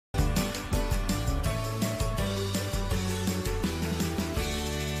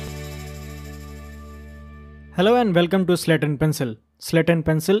Hello and welcome to Slate and Pencil. Slate and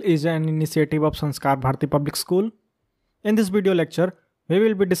Pencil is an initiative of Sanskar Bharati Public School. In this video lecture, we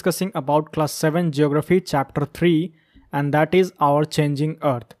will be discussing about Class 7 Geography Chapter 3, and that is our changing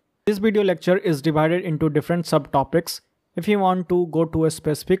Earth. This video lecture is divided into different subtopics. If you want to go to a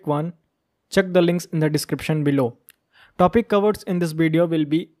specific one, check the links in the description below. Topic covered in this video will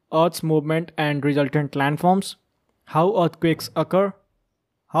be Earth's movement and resultant landforms, how earthquakes occur,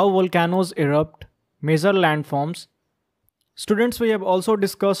 how volcanoes erupt, major landforms. Students, we have also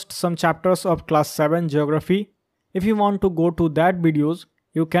discussed some chapters of Class 7 Geography. If you want to go to that videos,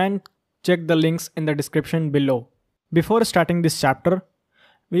 you can check the links in the description below. Before starting this chapter,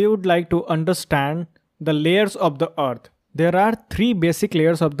 we would like to understand the layers of the Earth. There are three basic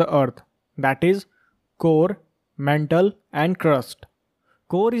layers of the Earth, that is core, mantle and crust.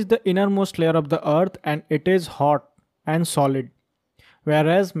 Core is the innermost layer of the Earth and it is hot and solid,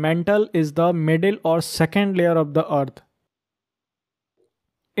 whereas mantle is the middle or second layer of the Earth.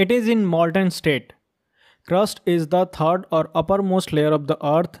 It is in molten state. Crust is the third or uppermost layer of the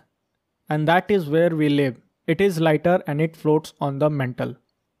Earth, and that is where we live. It is lighter and it floats on the mantle.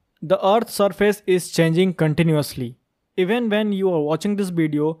 The Earth's surface is changing continuously. Even when you are watching this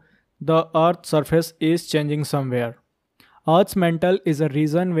video, the Earth's surface is changing somewhere. Earth's mantle is a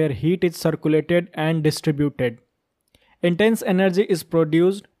region where heat is circulated and distributed. Intense energy is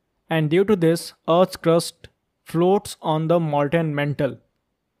produced, and due to this, Earth's crust floats on the molten mantle.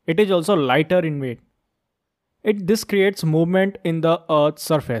 It is also lighter in weight. This creates movement in the Earth's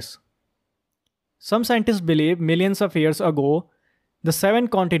surface. Some scientists believe millions of years ago, the 7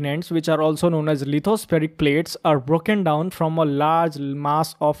 continents, which are also known as lithospheric plates, are broken down from a large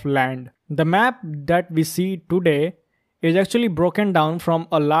mass of land. The map that we see today is actually broken down from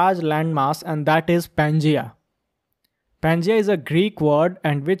a large landmass, and that is Pangaea. Pangaea is a Greek word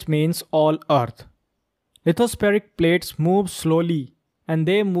and which means all earth. Lithospheric plates move slowly and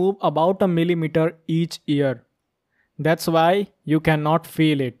they move about a millimeter each year. That's why you cannot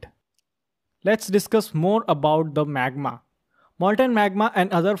feel it. Let's discuss more about the magma. Molten magma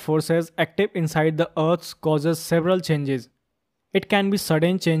and other forces active inside the earth causes several changes. It can be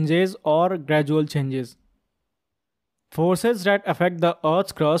sudden changes or gradual changes. Forces that affect the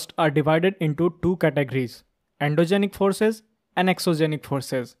earth's crust are divided into two categories: endogenic forces and exogenic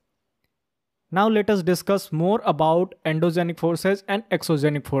forces. Now let us discuss more about endogenic forces and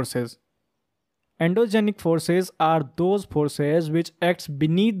exogenic forces. Endogenic forces are those forces which act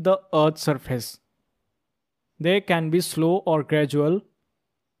beneath the Earth's surface. They can be slow or gradual,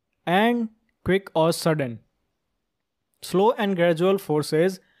 and quick or sudden. Slow and gradual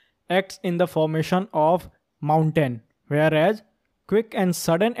forces act in the formation of mountain, whereas quick and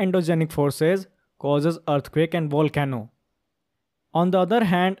sudden endogenic forces causes earthquake and volcano. On the other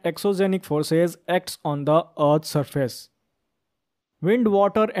hand, exogenic forces act on the Earth's surface. Wind,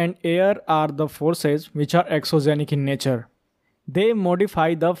 water and air are the forces which are exogenic in nature. They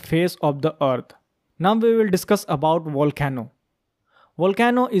modify the face of the Earth. Now we will discuss about volcano.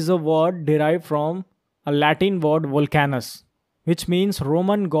 Volcano is a word derived from a Latin word volcanus, which means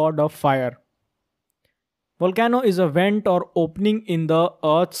Roman god of fire. Volcano is a vent or opening in the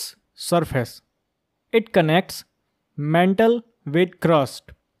Earth's surface. It connects mantle with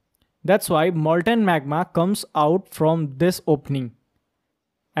crust. That's why molten magma comes out from this opening.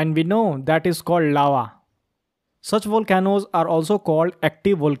 And we know that is called lava. Such volcanoes are also called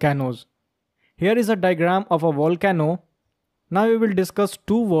active volcanoes. Here is a diagram of a volcano. Now we will discuss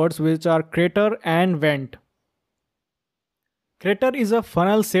two words which are crater and vent. Crater is a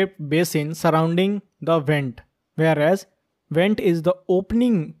funnel-shaped basin surrounding the vent, whereas vent is the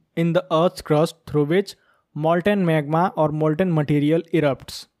opening in the Earth's crust through which molten magma or molten material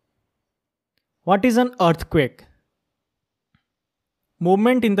erupts. What is an earthquake?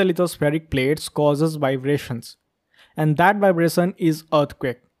 Movement in the lithospheric plates causes vibrations, and that vibration is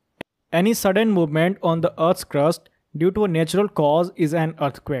earthquake. Any sudden movement on the Earth's crust due to a natural cause is an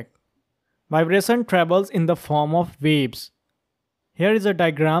earthquake. Vibration travels in the form of waves. Here is a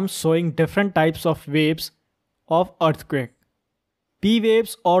diagram showing different types of waves of earthquake. P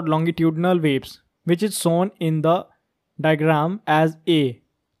waves or longitudinal waves, which is shown in the diagram as A.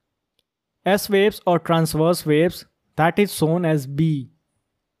 S waves or transverse waves, that is shown as B.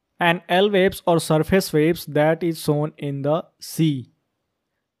 And L waves or surface waves, that is shown in the C.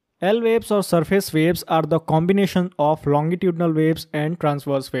 L waves or surface waves are the combination of longitudinal waves and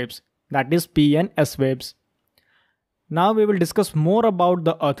transverse waves, that is P and S waves. Now we will discuss more about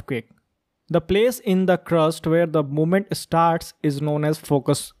the earthquake. The place in the crust where the movement starts is known as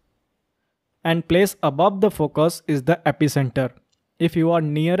focus, and place above the focus is the epicenter. If you are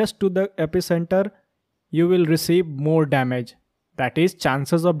nearest to the epicenter, you will receive more damage. That is,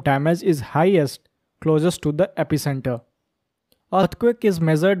 chances of damage is highest closest to the epicenter. Earthquake is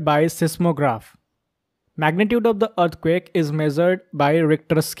measured by seismograph. Magnitude of the earthquake is measured by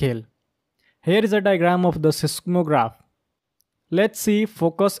Richter scale. Here is a diagram of the seismograph. Let's see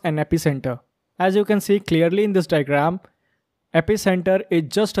focus and epicenter. As you can see clearly in this diagram, epicenter is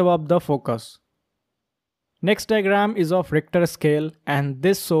just above the focus. Next diagram is of Richter scale, and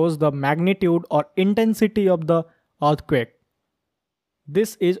this shows the magnitude or intensity of the earthquake.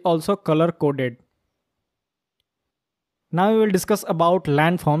 This is also color coded. Now we will discuss about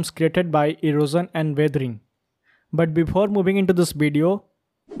landforms created by erosion and weathering. But before moving into this video,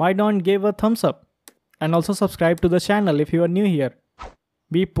 why don't give a thumbs up and also subscribe to the channel if you are new here.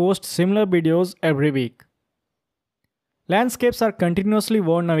 We post similar videos every week. Landscapes are continuously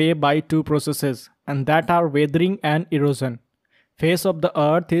worn away by two processes, and that are weathering and erosion. Face of the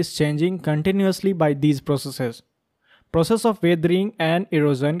earth is changing continuously by these processes. Process of weathering and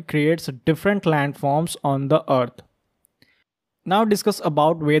erosion creates different landforms on the earth. Now discuss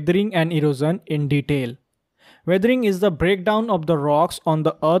about weathering and erosion in detail. Weathering is the breakdown of the rocks on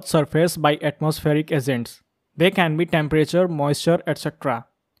the earth's surface by atmospheric agents. They can be temperature, moisture, etc.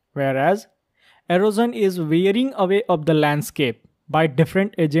 Whereas erosion is wearing away of the landscape by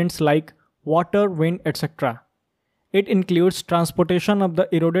different agents like water, wind, etc. It includes transportation of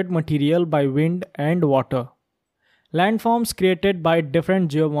the eroded material by wind and water. Landforms created by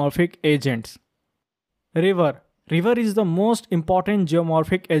different geomorphic agents. River is the most important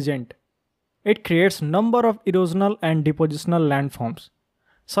geomorphic agent. It creates number of erosional and depositional landforms.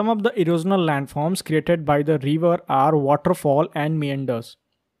 Some of the erosional landforms created by the river are waterfall and meanders.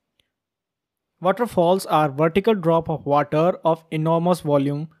 Waterfalls are vertical drop of water of enormous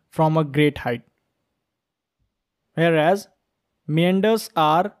volume from a great height. Whereas meanders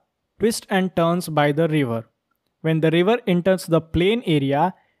are twists and turns by the river. When the river enters the plain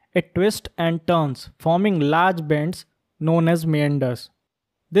area, it twists and turns, forming large bends known as meanders.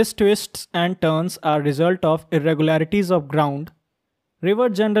 These twists and turns are result of irregularities of ground. River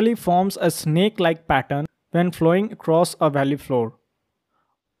generally forms a snake-like pattern when flowing across a valley floor.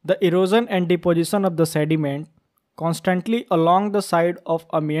 The erosion and deposition of the sediment constantly along the side of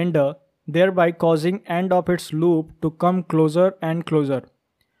a meander, thereby causing end of its loop to come closer and closer.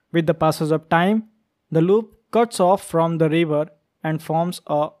 With the passage of time, the loop cuts off from the river and forms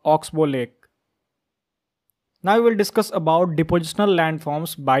a oxbow lake. Now we will discuss about depositional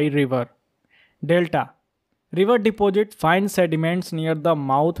landforms by river. Delta. River deposit fine sediments near the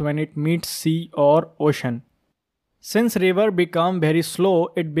mouth when it meets sea or ocean. Since river become very slow,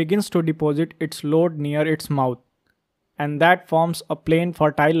 it begins to deposit its load near its mouth, and that forms a plain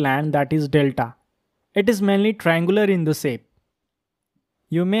fertile land, that is delta. It is mainly triangular in the shape.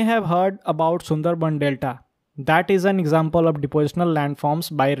 You may have heard about Sundarban Delta. That is an example of depositional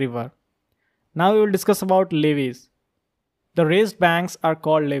landforms by river. Now we will discuss about levees. The raised banks are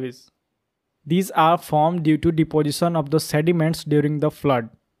called levees. These are formed due to deposition of the sediments during the flood.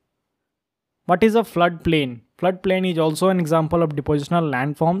 What is a floodplain? Floodplain is also an example of depositional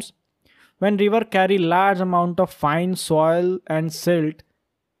landforms. When river carry large amount of fine soil and silt,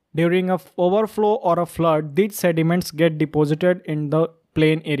 during an overflow or a flood, these sediments get deposited in the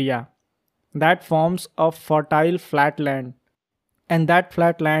plain area. That forms a fertile flat land, and that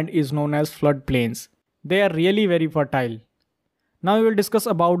flat land is known as floodplains. They are really very fertile. Now we will discuss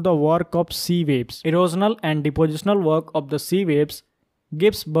about the work of sea waves. Erosional and depositional work of the sea waves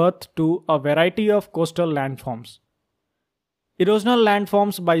gives birth to a variety of coastal landforms. Erosional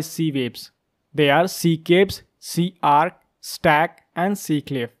landforms by sea waves. They are sea caves, sea arc, stack, and sea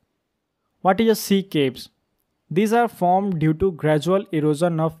cliff. What is a sea caves? These are formed due to gradual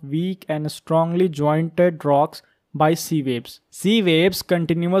erosion of weak and strongly jointed rocks by sea waves. Sea waves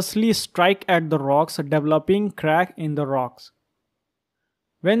continuously strike at the rocks, developing cracks in the rocks.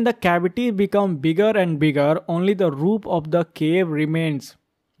 When the cavity becomes bigger and bigger, only the roof of the cave remains,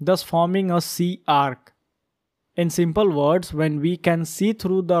 thus forming a sea arc. In simple words, when we can see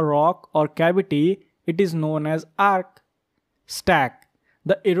through the rock or cavity, it is known as arc. Stack.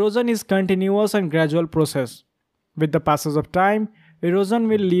 The erosion is continuous and gradual process. With the passage of time, erosion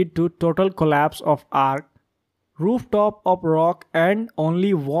will lead to total collapse of arc, rooftop of rock, and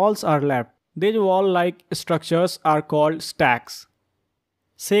only walls are left. These wall-like structures are called stacks.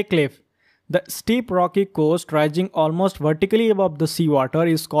 Sea cliff. The steep rocky coast rising almost vertically above the seawater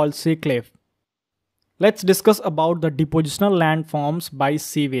is called sea cliff. Let's discuss about the depositional landforms by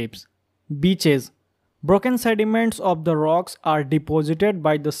sea waves. Beaches. Broken sediments of the rocks are deposited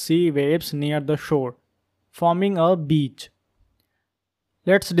by the sea waves near the shore, forming a beach.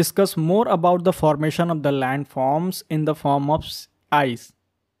 Let's discuss more about the formation of the landforms in the form of ice.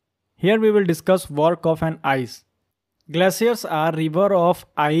 Here we will discuss work of an ice. Glaciers are rivers of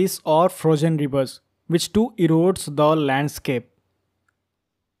ice or frozen rivers, which too erodes the landscape.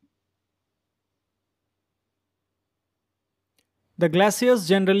 The glaciers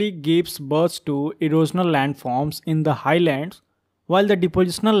generally gives birth to erosional landforms in the highlands, while the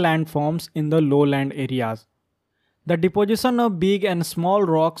depositional landforms in the lowland areas. The deposition of big and small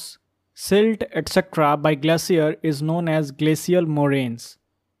rocks, silt, etc. by glacier is known as glacial moraines.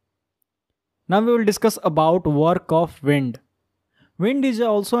 Now we will discuss about work of wind. Wind is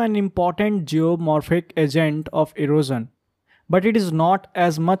also an important geomorphic agent of erosion, but it is not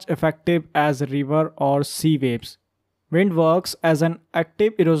as much effective as river or sea waves. Wind works as an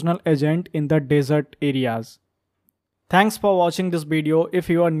active erosional agent in the desert areas. Thanks for watching this video. If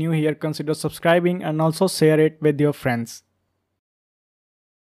you are new here, consider subscribing and also share it with your friends.